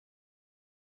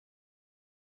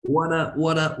What up?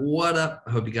 What up? What up?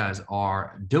 I hope you guys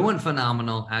are doing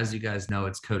phenomenal. As you guys know,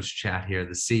 it's Coach Chat here,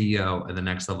 the CEO of the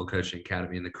Next Level Coaching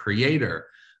Academy and the creator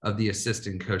of the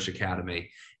Assistant Coach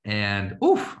Academy. And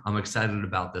I'm excited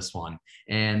about this one.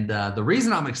 And the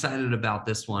reason I'm excited about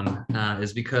this one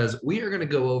is because we are going to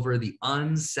go over the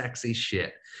unsexy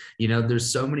shit. You know,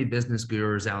 there's so many business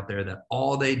gurus out there that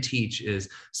all they teach is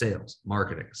sales,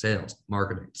 marketing, sales,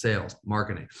 marketing, sales,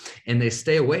 marketing. And they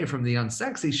stay away from the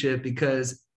unsexy shit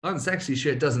because unsexy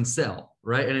shit doesn't sell,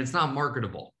 right? And it's not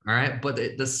marketable, all right? But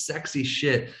the sexy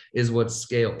shit is what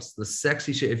scales. The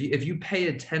sexy shit, if you pay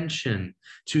attention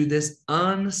to this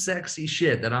unsexy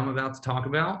shit that I'm about to talk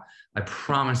about, I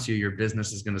promise you your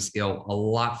business is going to scale a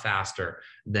lot faster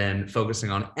than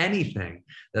focusing on anything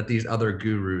that these other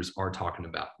gurus are talking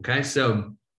about, okay?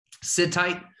 So sit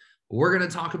tight. We're going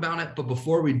to talk about it. But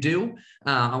before we do,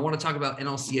 I want to talk about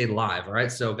NLCA Live. All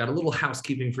right. So got a little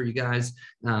housekeeping for you guys.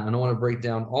 And I want to break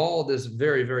down all this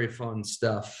very, very fun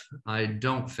stuff. I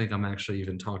don't think I'm actually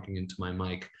even talking into my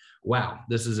mic. Wow,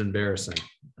 this is embarrassing.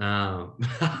 My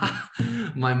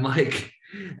mic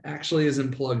actually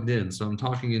isn't plugged in. So I'm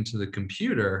talking into the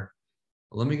computer.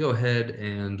 Let me go ahead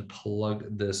and plug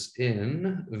this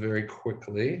in very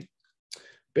quickly.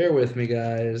 Bear with me,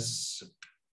 guys.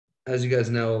 As you guys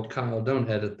know, Kyle, don't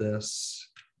edit this.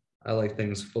 I like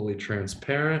things fully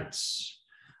transparent.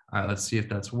 All right, let's see if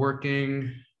that's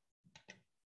working.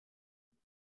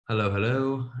 Hello,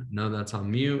 hello. No, that's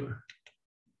on mute.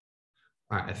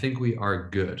 All right, I think we are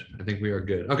good.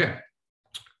 Okay.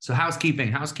 So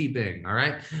housekeeping. All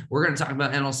right. We're going to talk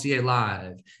about NLCA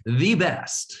Live, the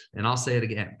best, and I'll say it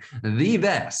again, the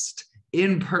best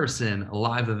in-person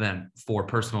live event for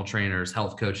personal trainers,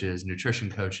 health coaches, nutrition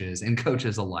coaches, and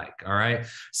coaches alike. All right.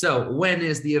 So when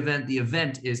is the event? The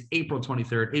event is April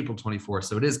 23rd, April 24th.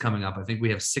 So it is coming up. I think we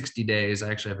have 60 days. I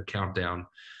actually have a countdown.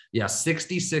 Yeah,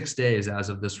 66 days as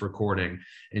of this recording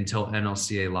until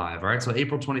NLCA Live. All right, so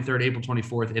April 23rd, April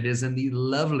 24th. It is in the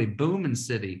lovely booming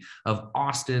city of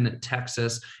Austin,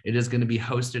 Texas. It is going to be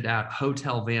hosted at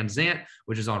Hotel Van Zant,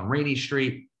 which is on Rainy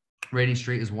Street. Rainy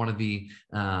Street is one of the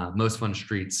most fun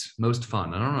streets. Most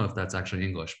fun. I don't know if that's actually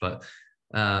English, but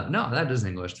no, that is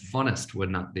English. Funnest would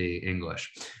not be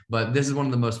English, but this is one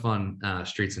of the most fun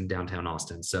streets in downtown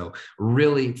Austin. So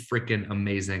really freaking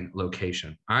amazing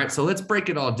location. All right, so let's break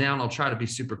it all down. I'll try to be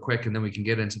super quick and then we can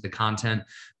get into the content,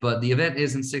 but the event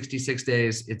is in 66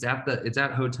 days. It's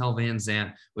at Hotel Van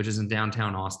Zant, which is in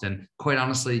downtown Austin. Quite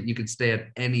honestly, you could stay at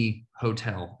any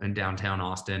hotel in downtown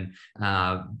Austin.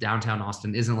 Downtown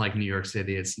Austin isn't like New York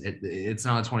City. It's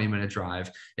not a 20-minute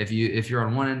drive. If you're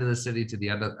on one end of the city to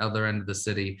the other end of the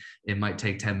city, it might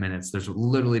take 10 minutes. There's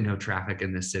literally no traffic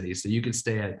in this city. So you could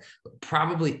stay at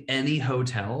probably any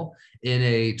hotel in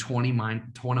a 20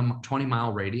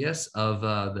 mile radius of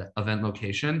the event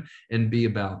location and be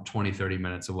about 20-30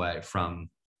 minutes away from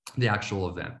the actual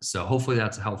event. So hopefully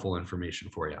that's helpful information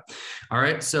for you. All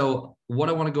right. So what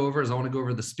I want to go over is I want to go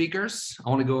over the speakers. I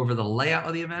want to go over the layout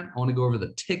of the event. I want to go over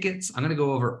the tickets. I'm going to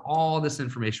go over all this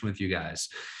information with you guys.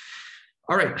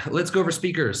 All right, let's go over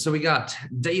speakers. So we got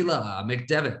Dayla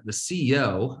McDevitt, the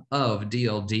CEO of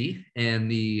DLD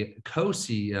and the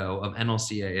co-CEO of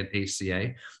NLCA and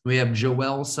ACA. We have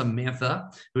Joelle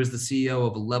Samantha, who is the CEO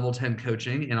of Level 10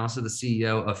 Coaching and also the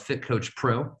CEO of Fit Coach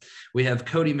Pro. We have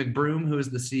Cody McBroom, who is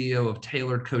the CEO of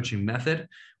Tailored Coaching Method.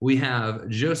 We have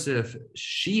Joseph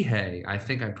Shihei.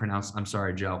 I'm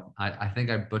sorry, Joe. I think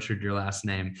I butchered your last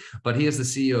name, but he is the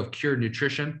CEO of Cured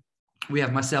Nutrition. We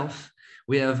have myself.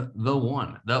 We have the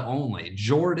one, the only,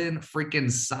 Jordan freaking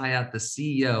Syatt, the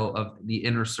CEO of the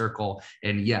Inner Circle.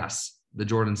 And yes, the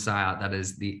Jordan Syatt, that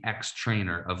is the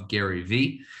ex-trainer of Gary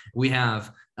Vee. We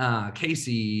have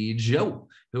Casey Joe,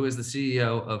 who is the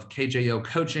CEO of KJO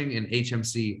Coaching and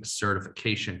HMC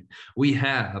Certification. We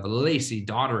have Lacey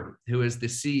Daughtery, who is the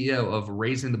CEO of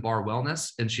Raising the Bar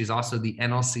Wellness, and she's also the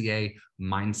NLCA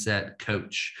Mindset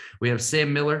Coach. We have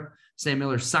Sam Miller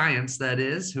Science, that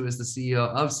is, who is the CEO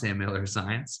of Sam Miller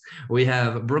Science. We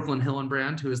have Brooklyn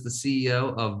Hillenbrand, who is the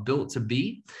CEO of Built to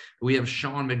Be. We have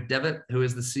Sean McDevitt, who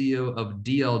is the CEO of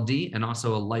DLD and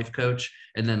also a life coach.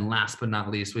 And then last but not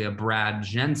least, we have Brad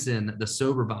Jensen, the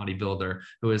sober bodybuilder,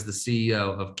 who is the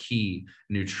CEO of Key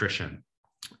Nutrition.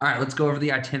 All right, let's go over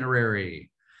the itinerary.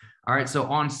 All right, so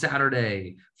on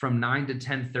Saturday from 9 to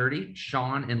 10:30,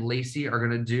 Sean and Lacey are going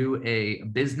to do a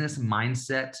business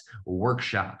mindset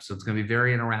workshop. So it's going to be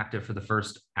very interactive for the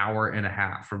first hour and a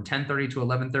half. From 10:30 to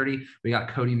 11:30, we got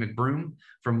Cody McBroom.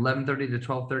 From 11:30 to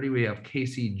 12:30, we have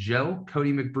Casey Joe.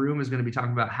 Cody McBroom is going to be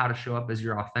talking about how to show up as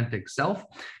your authentic self.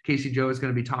 Casey Joe is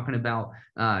going to be talking about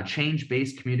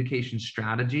change-based communication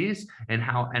strategies and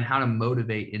how to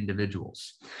motivate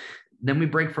individuals. Then we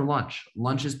break for lunch.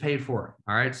 Lunch is paid for.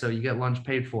 All right. So you get lunch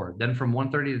paid for. Then from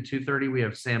 1:30 to 2:30, we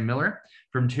have Sam Miller.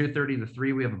 From 2:30 to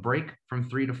 3, we have a break. From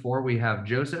 3 to 4, we have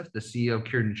Joseph, the CEO of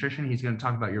Cure Nutrition. He's going to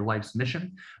talk about your life's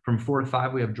mission. From 4 to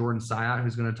 5, we have Jordan Syat,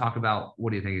 who's going to talk about, what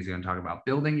do you think he's going to talk about?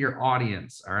 Building your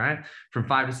audience. All right. From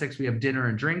 5 to 6, we have dinner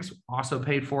and drinks, also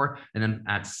paid for. And then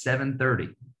at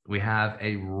 7:30, we have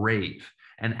a rave,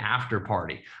 an after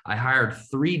party. I hired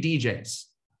 3 DJs.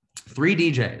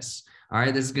 All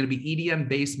right, this is going to be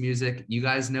EDM-based music. You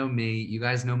guys know me. You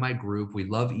guys know my group. We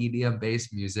love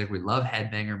EDM-based music. We love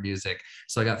headbanger music.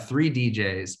 So I got 3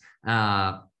 DJs.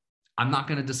 I'm not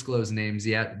going to disclose names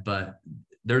yet, but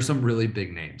there's some really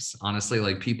big names. Honestly,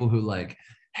 like people who like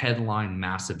headline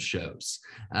massive shows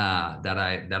that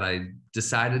I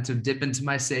decided to dip into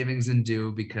my savings and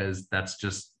do, because that's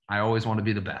just, I always want to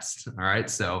be the best. All right,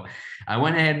 so I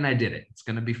went ahead and I did it. It's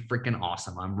going to be freaking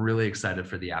awesome. I'm really excited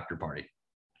for the after party.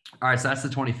 All right, so that's the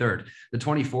 23rd. The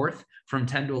 24th, from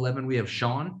 10 to 11, we have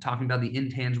Sean talking about the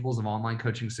intangibles of online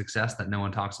coaching success that no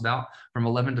one talks about. From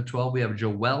 11 to 12, we have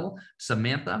Joelle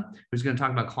Samantha, who's going to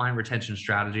talk about client retention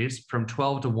strategies. From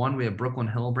 12 to 1, we have Brooklyn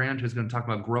Hillbrand, who's going to talk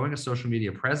about growing a social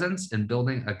media presence and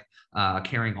building a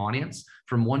caring audience.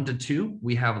 From 1 to 2,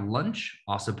 we have lunch,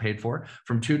 also paid for.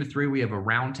 From 2 to 3, we have a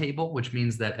round table, which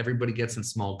means that everybody gets in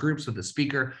small groups with a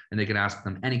speaker and they can ask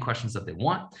them any questions that they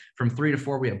want. From 3 to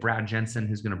 4, we have Brad Jensen,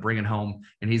 who's going to bring it home,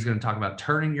 and he's going to talk about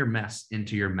turning your mess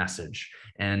into your message.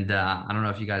 And I don't know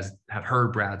if you guys have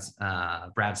heard Brad's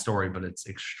story, but it's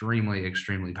extremely,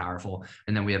 extremely powerful.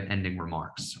 And then we have ending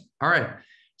remarks. All right.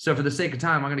 So for the sake of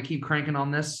time, I'm going to keep cranking on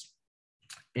this,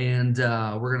 and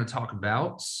we're going to talk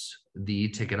about the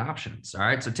ticket options. All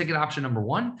right. So ticket option number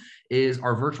 1 is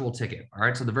our virtual ticket. All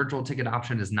right. So the virtual ticket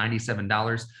option is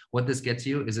 $97. What this gets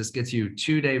you is this gets you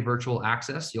 2-day virtual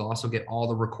access. You'll also get all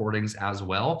the recordings as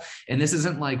well. And this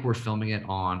isn't like we're filming it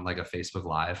on like a Facebook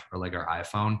Live or like our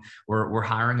iPhone. We're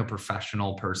hiring a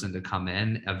professional person to come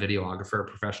in, a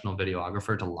professional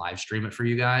videographer to live stream it for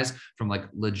you guys from like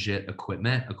legit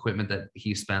equipment that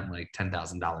he spent like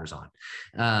 $10,000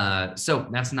 on. So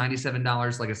that's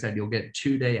 $97. Like I said, you'll get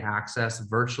 2-day access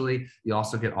virtually. You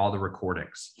also get all the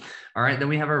recordings. All right. Then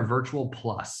we have our virtual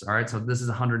plus. All right. So this is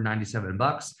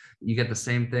 $197. You get the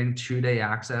same thing, 2-day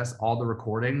access, all the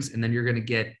recordings, and then you're going to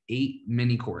get 8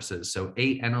 mini courses. So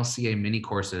 8 NLCA mini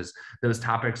courses. Those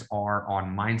topics are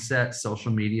on mindset,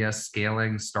 social media,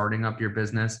 scaling, starting up your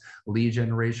business, lead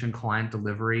generation, client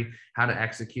delivery, how to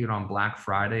execute on Black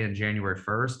Friday and January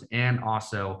 1st, and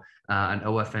also an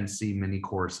OFNC mini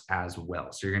course as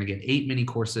well. So you're going to get 8 mini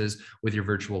courses with your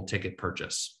virtual ticket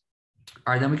purchase.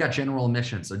 All right, then we got general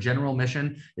admission. So general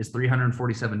admission is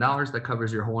 $347. That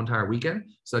covers your whole entire weekend.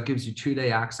 So that gives you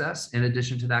 2-day access. In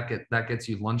addition to that, that gets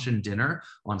you lunch and dinner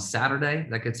on Saturday.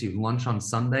 That gets you lunch on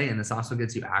Sunday. And this also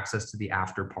gets you access to the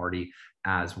after party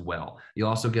as well. You'll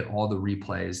also get all the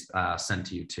replays sent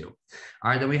to you too.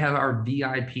 All right, then we have our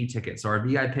VIP ticket. So our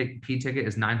VIP ticket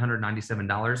is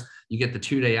 $997. You get the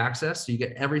 2-day access. So you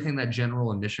get everything that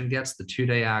general admission gets, the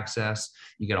 2-day access.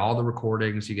 You get all the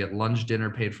recordings. You get lunch,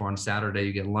 dinner paid for on Saturday.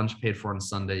 You get lunch paid for on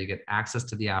Sunday. You get access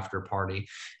to the after party.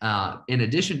 In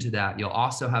addition to that, you'll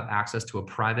also have access to a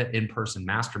private in-person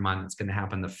mastermind that's going to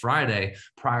happen the Friday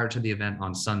prior to the event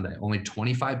on Sunday. Only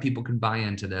 25 people can buy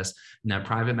into this. And that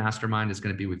private mastermind is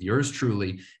going to be with yours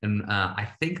truly. And I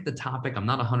think the topic, I'm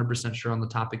not 100% sure on the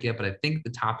topic yet, but I think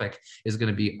the topic is going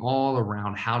to be all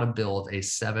around how to build a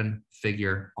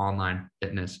 7-figure online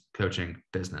fitness coaching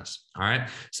business. All right.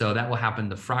 So that will happen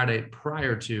the Friday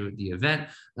prior to the event.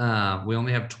 We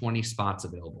only have 20 spots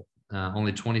available,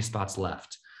 only 20 spots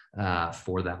left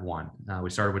for that one. We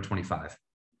started with 25.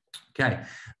 Okay.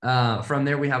 From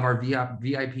there, we have our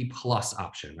VIP plus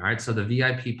option. All right. So the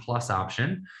VIP plus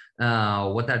option,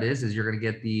 what that is you're going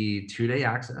to get the 2-day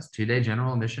access, 2-day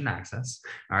general admission access.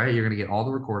 All right. You're going to get all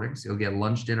the recordings. You'll get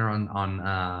lunch, dinner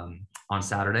on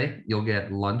Saturday. You'll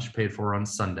get lunch paid for on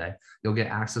Sunday. You'll get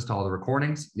access to all the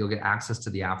recordings. You'll get access to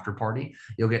the after party.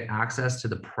 You'll get access to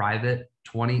the private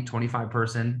 25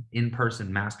 person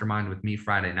in-person mastermind with me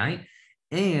Friday night.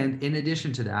 And in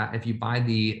addition to that, if you buy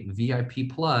the VIP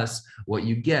Plus, what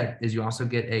you get is you also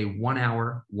get a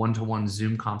 1-hour, 1-to-1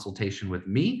 Zoom consultation with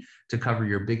me to cover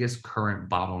your biggest current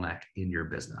bottleneck in your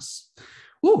business.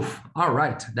 Oof. All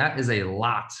right. That is a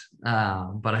lot.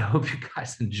 But I hope you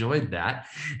guys enjoyed that.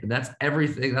 And that's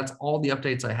everything. That's all the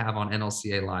updates I have on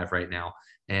NLCA Live right now.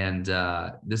 And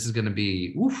this is going to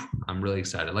be, oof, I'm really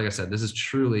excited. Like I said, this is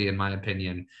truly, in my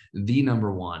opinion, the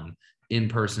 #1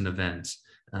 in-person event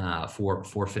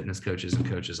for fitness coaches and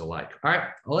coaches alike. All right.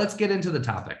 Well, let's get into the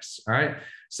topics. All right.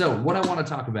 So what I want to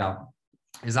talk about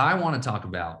is I want to talk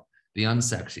about the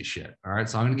unsexy shit. All right.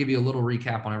 So I'm going to give you a little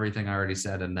recap on everything I already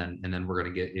said, and then we're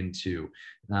going to get into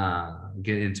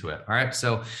it. All right.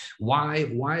 So why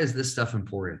is this stuff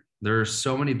important? There are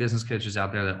so many business coaches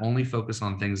out there that only focus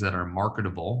on things that are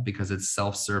marketable because it's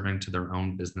self-serving to their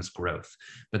own business growth,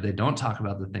 but they don't talk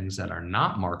about the things that are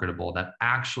not marketable that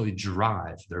actually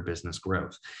drive their business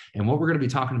growth. And what we're going to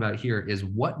be talking about here is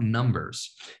what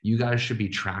numbers you guys should be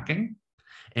tracking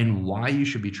and why you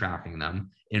should be tracking them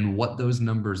and what those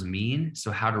numbers mean.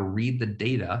 So how to read the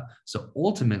data. So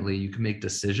ultimately you can make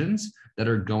decisions that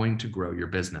are going to grow your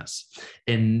business.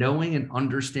 And knowing and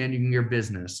understanding your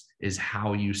business is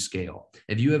how you scale.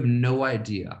 If you have no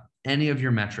idea any of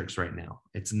your metrics right now,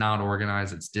 it's not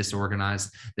organized, it's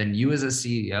disorganized, then you as a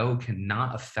CEO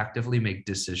cannot effectively make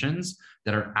decisions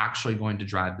that are actually going to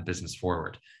drive the business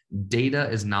forward. Data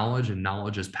is knowledge and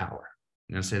knowledge is power.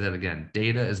 I'm going to say that again.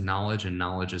 Data is knowledge and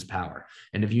knowledge is power.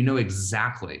 And if you know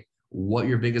exactly what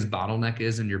your biggest bottleneck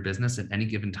is in your business at any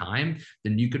given time,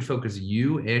 then you could focus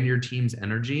you and your team's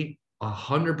energy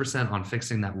 100% on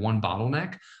fixing that one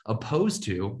bottleneck, opposed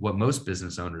to what most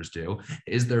business owners do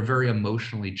is they're very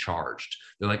emotionally charged.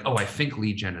 They're like, oh, I think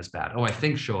lead gen is bad. Oh, I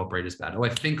think show up rate is bad. Oh, I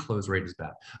think close rate is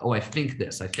bad. Oh, I think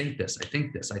this, I think this, I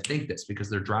think this, I think this, because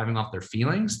they're driving off their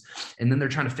feelings. And then they're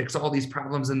trying to fix all these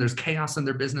problems and there's chaos in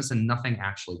their business and nothing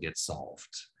actually gets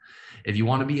solved. If you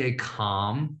want to be a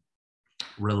calm,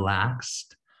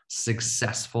 relaxed,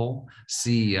 successful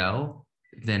CEO,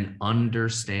 then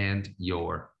understand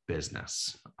your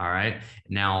business. All right.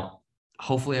 Now,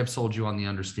 hopefully I've sold you on the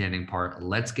understanding part.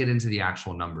 Let's get into the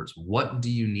actual numbers. What do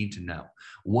you need to know?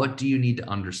 What do you need to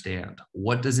understand?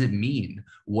 What does it mean?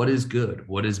 What is good?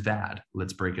 What is bad?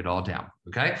 Let's break it all down.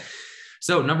 Okay.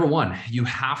 So #1, you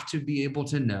have to be able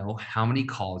to know how many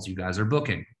calls you guys are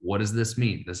booking. What does this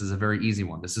mean? This is a very easy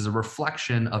one. This is a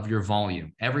reflection of your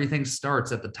volume. Everything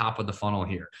starts at the top of the funnel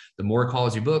here. The more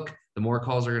calls you book, the more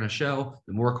calls are going to show,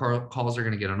 the more calls are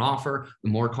going to get an offer, the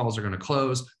more calls are going to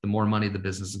close, the more money the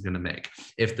business is going to make.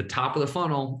 If the top of the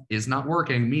funnel is not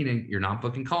working, meaning you're not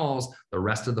booking calls, the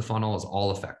rest of the funnel is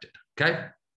all affected. Okay.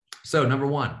 So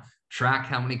 #1, track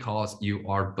how many calls you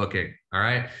are booking. All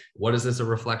right. What is this a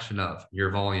reflection of?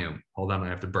 Your volume. Hold on. I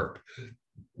have to burp.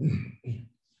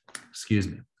 Excuse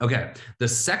me. Okay. The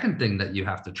second thing that you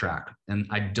have to track, and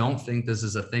I don't think this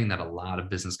is a thing that a lot of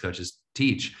business coaches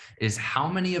teach, is how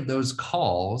many of those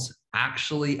calls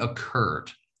actually occurred.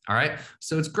 All right.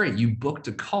 So it's great. You booked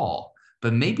a call,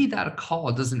 but maybe that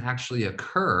call doesn't actually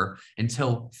occur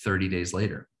until 30 days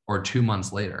later or 2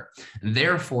 months later.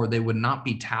 Therefore, they would not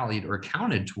be tallied or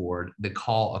counted toward the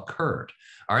call occurred.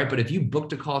 All right. But if you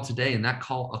booked a call today and that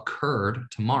call occurred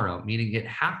tomorrow, meaning it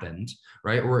happened,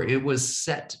 right? Or it was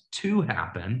set to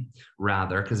happen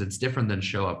rather, because it's different than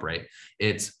show up rate.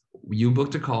 It's you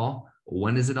booked a call.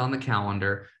 When is it on the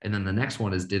calendar? And then the next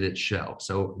one is, did it show?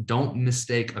 So don't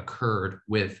mistake occurred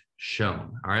with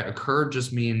shown. All right. Occurred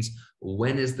just means,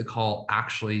 when is the call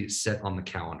actually set on the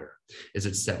calendar? Is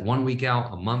it set 1 week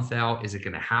out, a month out? Is it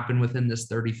going to happen within this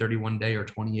 30, 31 day or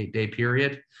 28 day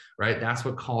period? Right. That's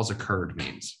what calls occurred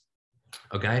means.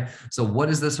 Okay. So what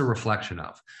is this a reflection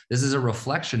of? This is a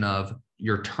reflection of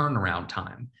your turnaround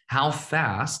time. How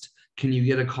fast can you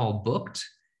get a call booked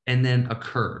and then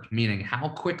occurred? Meaning, how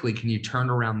quickly can you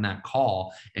turn around that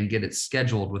call and get it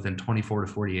scheduled within 24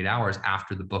 to 48 hours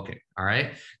after the booking? All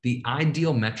right. The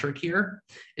ideal metric here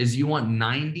is you want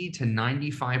 90 to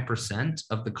 95%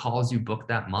 of the calls you book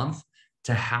that month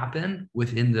to happen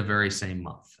within the very same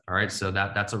month. All right. So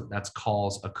that's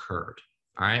calls occurred.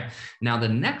 All right. Now, the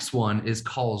next one is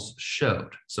calls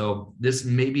showed. So this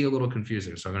may be a little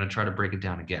confusing. So I'm going to try to break it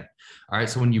down again. All right.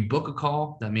 So when you book a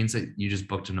call, that means that you just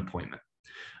booked an appointment.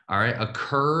 All right.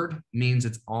 Occurred means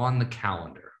it's on the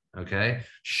calendar. Okay.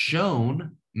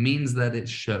 Shown means that it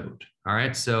showed. All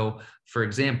right. So for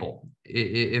example,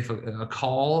 if a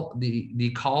call,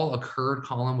 the call occurred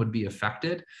column would be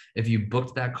affected if you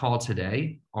booked that call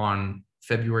today on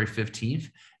February 15th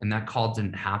and that call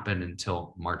didn't happen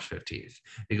until March 15th.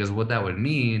 Because what that would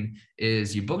mean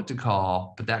is you booked a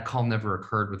call, but that call never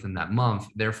occurred within that month.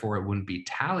 Therefore, it wouldn't be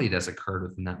tallied as occurred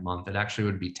within that month. It actually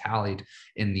would be tallied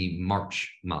in the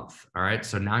March month. All right.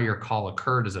 So now your call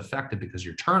occurred is affected because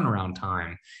your turnaround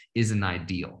time isn't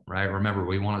ideal, right? Remember,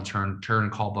 we want to turn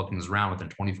call bookings around within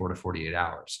 24 to 48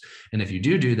 hours. And if you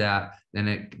do that, then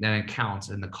it counts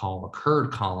in the call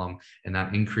occurred column, and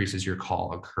that increases your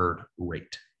call occurred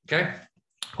rate. Okay.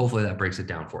 Hopefully that breaks it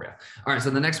down for you. All right. So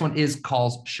the next one is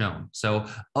calls shown. So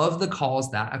of the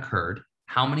calls that occurred,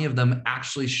 how many of them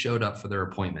actually showed up for their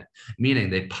appointment? Meaning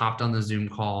they popped on the Zoom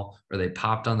call or they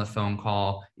popped on the phone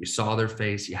call, you saw their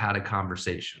face, you had a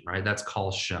conversation, right? That's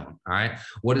calls shown. All right.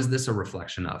 What is this a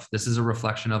reflection of? This is a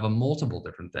reflection of multiple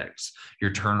different things.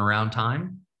 Your turnaround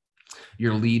time,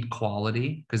 your lead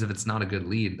quality, because if it's not a good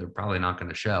lead, they're probably not going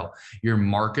to show. Your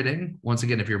marketing, once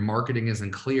again, if your marketing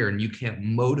isn't clear and you can't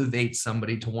motivate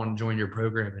somebody to want to join your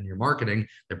program in your marketing,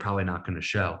 they're probably not going to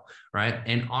show, right?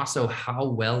 And also how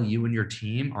well you and your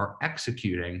team are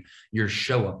executing your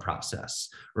show up process.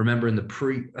 Remember in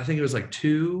the I think it was like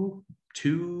two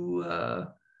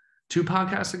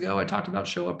podcasts ago, I talked about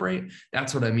show up rate.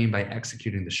 That's what I mean by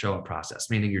executing the show up process,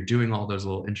 meaning you're doing all those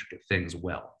little intricate things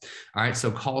well. All right. So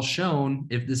calls shown,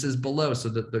 if this is below, so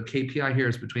the KPI here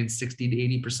is between 60 to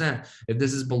 80%. If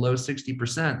this is below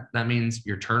 60%, that means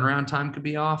your turnaround time could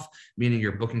be off, meaning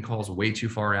you're booking calls way too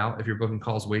far out. If you're booking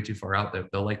calls way too far out,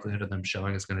 the likelihood of them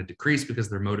showing is going to decrease because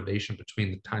their motivation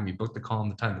between the time you booked the call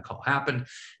and the time the call happened,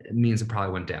 it means it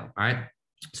probably went down. All right.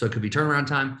 So it could be turnaround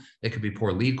time. It could be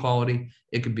poor lead quality.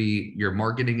 It could be your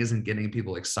marketing isn't getting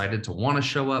people excited to want to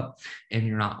show up, and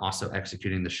you're not also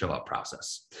executing the show up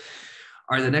process.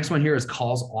 All right, the next one here is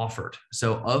calls offered.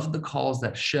 So of the calls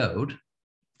that showed,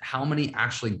 how many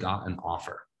actually got an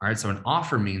offer? All right, so an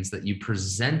offer means that you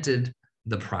presented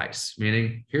the price,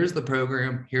 meaning here's the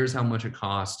program, here's how much it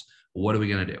costs. What are we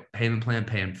going to do? Payment plan,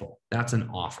 pay in full. That's an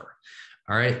offer.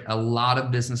 All right. A lot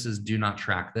of businesses do not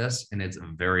track this, and it's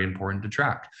very important to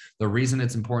track. The reason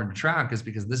it's important to track is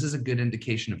because this is a good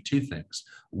indication of two things.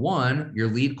 One, your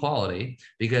lead quality,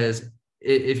 because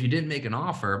if you didn't make an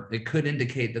offer, it could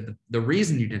indicate that the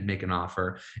reason you didn't make an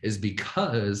offer is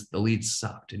because the lead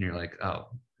sucked. And you're like, oh,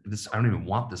 I don't even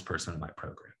want this person in my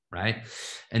program. Right.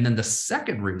 And then the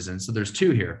second reason, so there's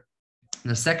two here.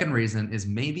 The second reason is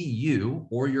maybe you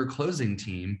or your closing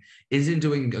team isn't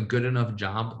doing a good enough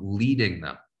job leading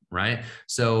them, right?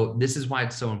 So this is why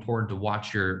it's so important to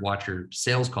watch your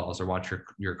sales calls or watch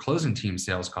your closing team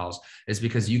sales calls, is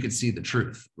because you could see the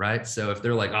truth, right? So if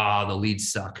they're like, oh, the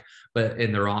leads suck,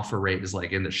 and their offer rate is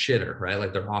like in the shitter, right?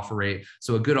 Like their offer rate.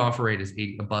 So a good offer rate is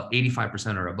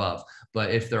 85% or above.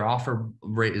 But if their offer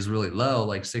rate is really low,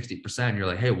 like 60%, you're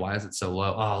like, hey, why is it so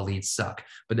low? Oh, leads suck.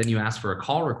 But then you ask for a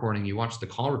call recording, you watch the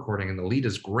call recording and the lead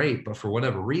is great. But for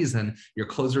whatever reason, your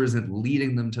closer isn't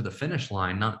leading them to the finish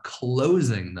line, not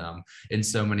closing them in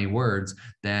so many words,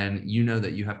 then you know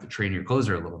that you have to train your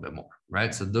closer a little bit more,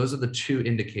 right? So those are the two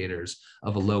indicators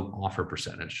of a low offer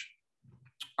percentage.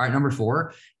 All right, number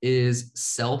 4 is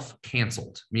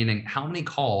self-canceled, meaning how many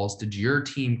calls did your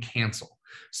team cancel?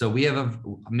 So we have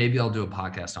maybe I'll do a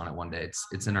podcast on it one day.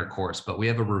 It's in our course, but we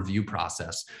have a review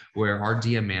process where our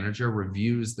DM manager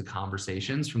reviews the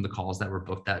conversations from the calls that were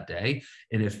booked that day.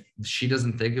 And if she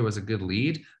doesn't think it was a good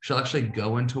lead, she'll actually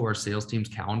go into our sales team's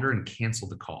calendar and cancel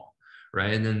the call,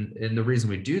 right? And the reason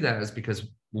we do that is because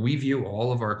we view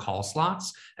all of our call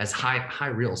slots as high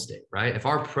real estate, right? If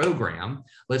our program,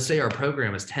 let's say our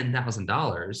program is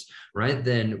 $10,000, right?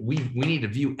 Then we need to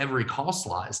view every call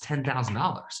slot as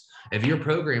 $10,000. If your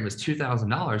program is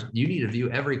 $2,000, you need to view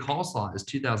every call slot as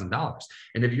 $2,000.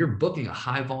 And if you're booking a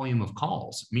high volume of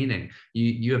calls, meaning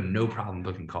you have no problem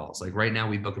booking calls. Like right now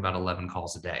we book about 11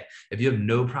 calls a day. If you have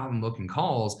no problem booking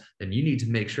calls, then you need to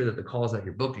make sure that the calls that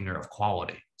you're booking are of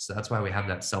quality. So that's why we have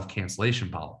that self-cancellation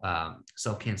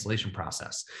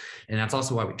process. And that's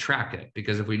also why we track it,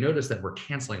 because if we notice that we're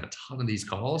canceling a ton of these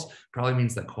calls, probably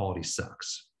means that quality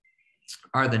sucks.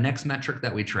 All right, the next metric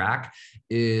that we track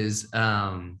is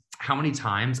how many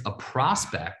times a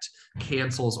prospect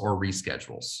cancels or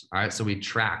reschedules. All right, so we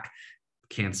track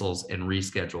cancels and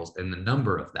reschedules and the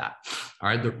number of that. All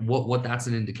right, what that's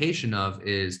an indication of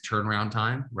is turnaround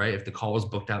time, right? If the call was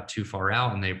booked out too far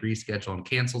out and they reschedule and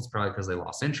cancel, it's probably because they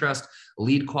lost interest.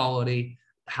 Lead quality,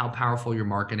 how powerful your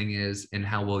marketing is, and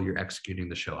how well you're executing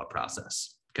the show up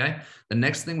process. Okay. The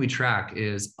next thing we track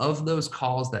is, of those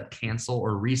calls that cancel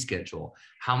or reschedule,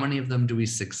 how many of them do we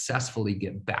successfully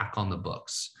get back on the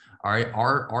books? All right.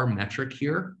 Our metric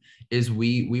here is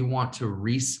we want to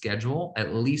reschedule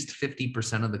at least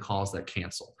 50% of the calls that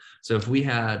cancel. So if we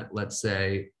had, let's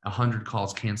say, 100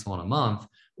 calls cancel in a month,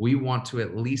 we want to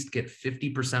at least get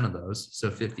 50% of those,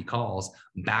 so 50 calls,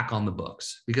 back on the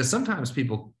books, because sometimes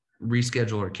people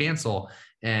reschedule or cancel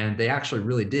and they actually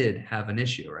really did have an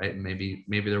issue, right? Maybe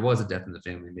there was a death in the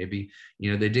family. Maybe,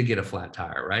 they did get a flat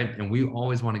tire, right? And we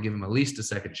always want to give them at least a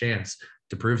second chance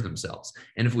to prove themselves.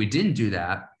 And if we didn't do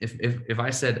that, if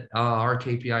I said our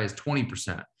KPI is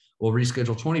 20%, we'll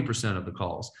reschedule 20% of the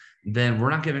calls, then we're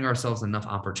not giving ourselves enough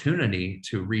opportunity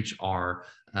to reach our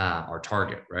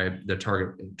target, right? The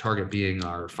target being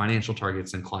our financial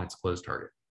targets and clients close target.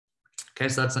 Okay,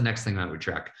 so that's the next thing that we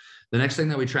track. The next thing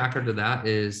that we track after that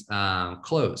is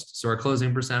closed. So our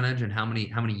closing percentage and how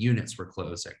many units we're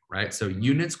closing, right? So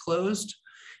units closed,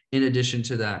 in addition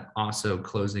to that, also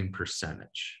closing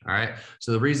percentage. All right.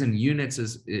 So the reason units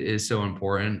is so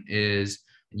important is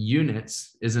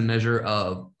units is a measure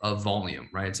of volume,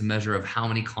 right? It's a measure of how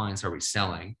many clients are we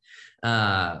selling.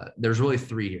 There's really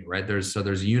three here, right?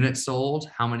 There's units sold.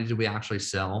 How many did we actually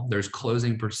sell? There's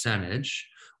closing percentage,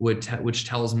 which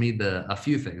tells me a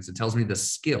few things. It tells me the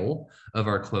skill of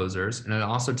our closers, and it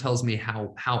also tells me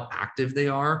how active they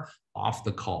are off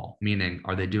the call, meaning,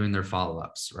 are they doing their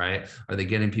follow-ups, right? Are they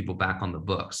getting people back on the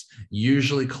books?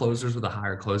 Usually closers with a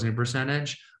higher closing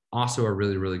percentage also are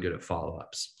really, really good at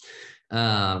follow-ups.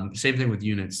 Same thing with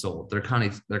units sold. They're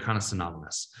kind of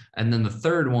synonymous. And then the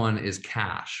third one is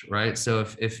cash, right? So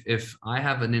if I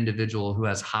have an individual who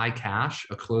has high cash,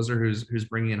 a closer who's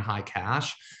bringing in high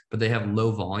cash, but they have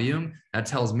low volume, that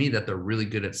tells me that they're really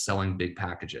good at selling big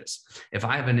packages. If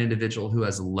I have an individual who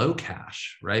has low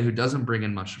cash, right, who doesn't bring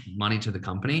in much money to the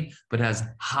company, but has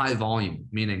high volume,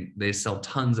 meaning they sell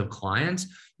tons of clients,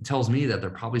 it tells me that they're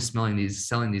probably selling these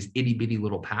itty bitty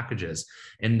little packages.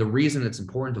 And the reason it's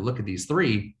important to look at these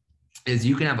three is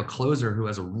you can have a closer who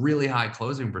has a really high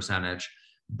closing percentage,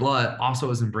 but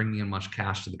also isn't bringing in much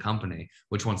cash to the company,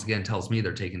 which once again tells me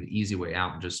they're taking the easy way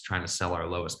out and just trying to sell our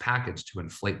lowest package to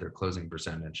inflate their closing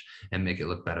percentage and make it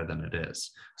look better than it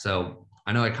is. So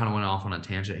I know I kind of went off on a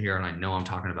tangent here, and I know I'm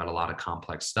talking about a lot of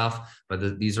complex stuff,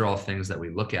 but these are all things that we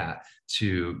look at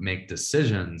to make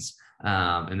decisions.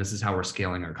 And this is how we're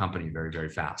scaling our company very, very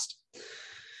fast.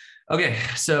 Okay,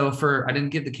 so I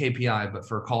didn't give the KPI, but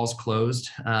for calls closed,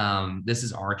 this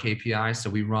is our KPI. So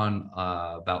we run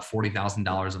about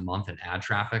 $40,000 a month in ad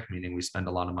traffic, meaning we spend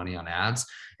a lot of money on ads.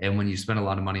 And when you spend a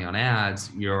lot of money on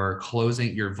ads, your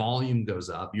volume goes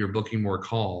up, you're booking more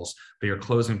calls, but your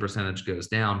closing percentage goes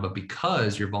down. But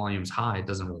because your volume's high, it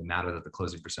doesn't really matter that the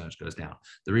closing percentage goes down.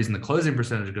 The reason the closing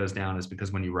percentage goes down is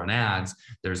because when you run ads,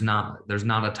 there's not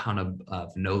a ton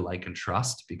of know, like, and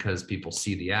trust, because people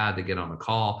see the ad, they get on a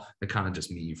call, they kind of just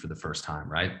meet you for the first time,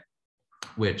 right?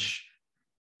 Which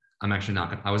I'm actually not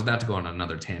gonna, I was about to go on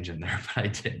another tangent there, but I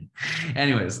didn't.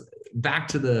 Anyways, back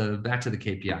to the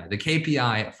KPI. The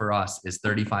KPI for us is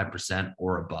 35%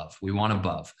 or above. We want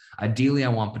above. Ideally, I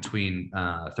want between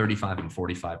 35 and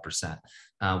 45%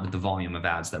 with the volume of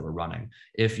ads that we're running.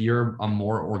 If you're a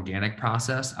more organic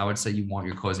process, I would say you want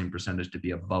your closing percentage to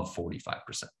be above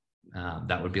 45%.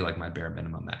 That would be like my bare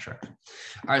minimum metric. All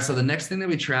right, so the next thing that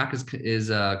we track is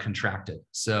contracted.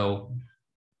 So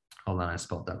hold on, I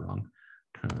spelled that wrong.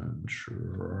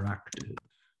 Contracted.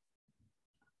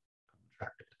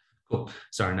 Cool.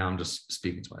 Sorry, now I'm just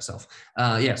speaking to myself.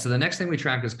 Yeah, so the next thing we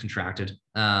track is contracted,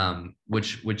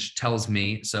 which tells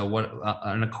me, so what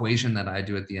an equation that I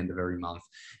do at the end of every month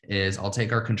is I'll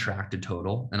take our contracted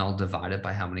total and I'll divide it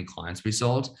by how many clients we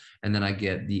sold, and then I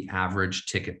get the average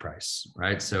ticket price,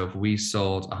 right? So if we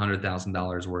sold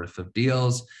 $100,000 worth of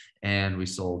deals and we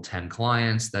sold 10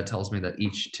 clients, that tells me that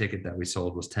each ticket that we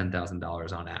sold was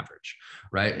 $10,000 on average,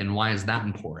 right? And why is that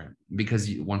important? Because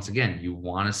once again, you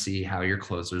want to see how your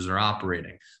closers are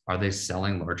operating. Are they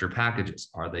selling larger packages?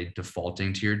 Are they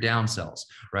defaulting to your downsells,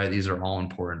 right? These are all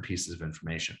important pieces of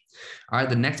information. All right,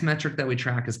 the next metric that we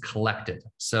track is collected.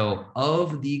 So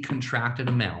of the contracted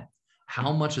amount,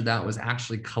 how much of that was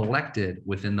actually collected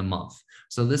within the month.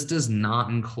 So this does not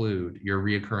include your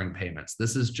reoccurring payments.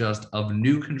 This is just of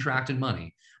new contracted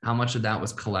money, how much of that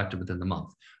was collected within the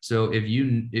month. So if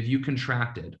you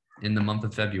contracted in the month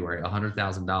of February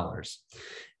 $100,000,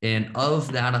 and of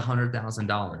that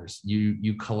 $100,000,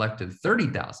 you collected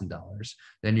 $30,000,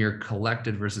 then your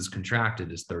collected versus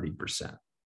contracted is 30%.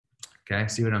 Okay,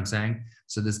 see what I'm saying?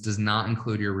 So this does not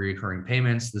include your reoccurring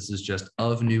payments. This is just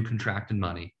of new contracted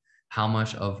money. How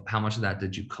much of that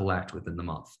did you collect within the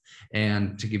month?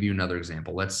 And to give you another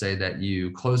example, let's say that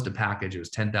you closed a package, it was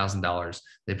 $10,000.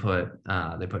 They put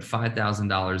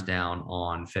 $5,000 down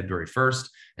on February 1st,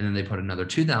 and then they put another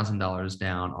 $2,000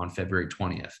 down on February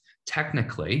 20th.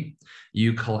 Technically,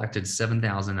 you collected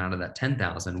 $7,000 out of that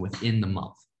 $10,000 within the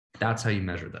month. That's how you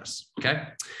measure this. Okay.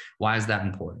 Why is that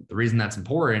important? The reason that's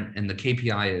important, and the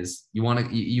KPI is you want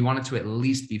it to at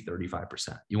least be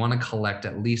 35%. You want to collect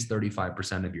at least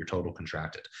 35% of your total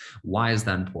contracted. Why is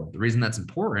that important? The reason that's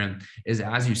important is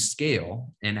as you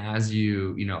scale and as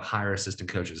you hire assistant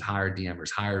coaches, hire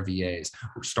DMers, hire VAs,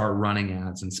 start running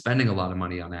ads and spending a lot of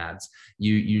money on ads,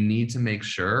 you need to make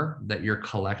sure that you're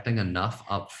collecting enough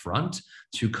up front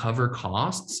to cover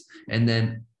costs. And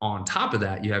then on top of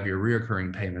that, you have your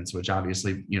reoccurring payments, which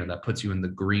obviously, that puts you in the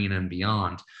green and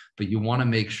beyond, but you want to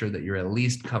make sure that you're at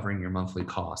least covering your monthly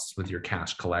costs with your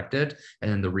cash collected.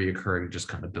 And then the reoccurring just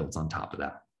kind of builds on top of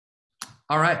that.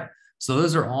 All right. So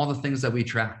those are all the things that we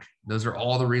track. Those are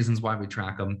all the reasons why we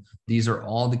track them. These are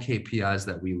all the KPIs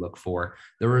that we look for.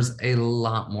 There is a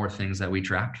lot more things that we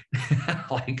track.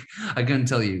 Like, I couldn't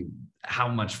tell you how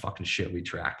much fucking shit we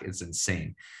track. It's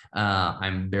insane.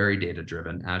 I'm very data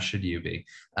driven, as should you be.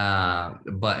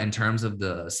 But in terms of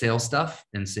the sales stuff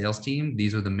and sales team,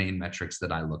 these are the main metrics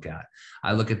that I look at.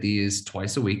 I look at these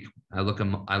twice a week. I look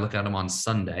at them on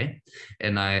Sunday,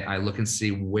 and I look and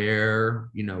see where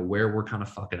we're kind of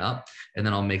fucking up. And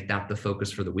then I'll make that the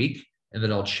focus for the week. And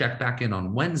then I'll check back in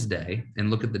on Wednesday and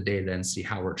look at the data and see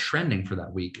how we're trending for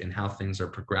that week and how things are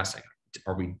progressing.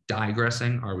 Are we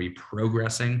digressing? Are we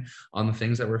progressing on the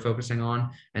things that we're focusing on?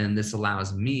 And this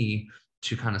allows me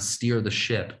to kind of steer the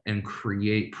ship and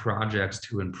create projects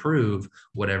to improve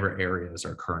whatever area is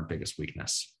our current biggest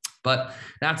weakness. But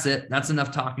that's it. That's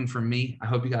enough talking from me. I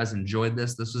hope you guys enjoyed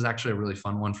this. This was actually a really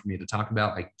fun one for me to talk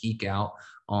about. I geek out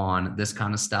on this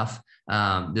kind of stuff.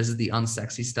 This is the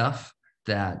unsexy stuff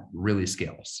that really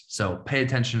scales. So pay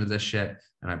attention to this shit,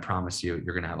 and I promise you,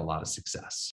 you're going to have a lot of success.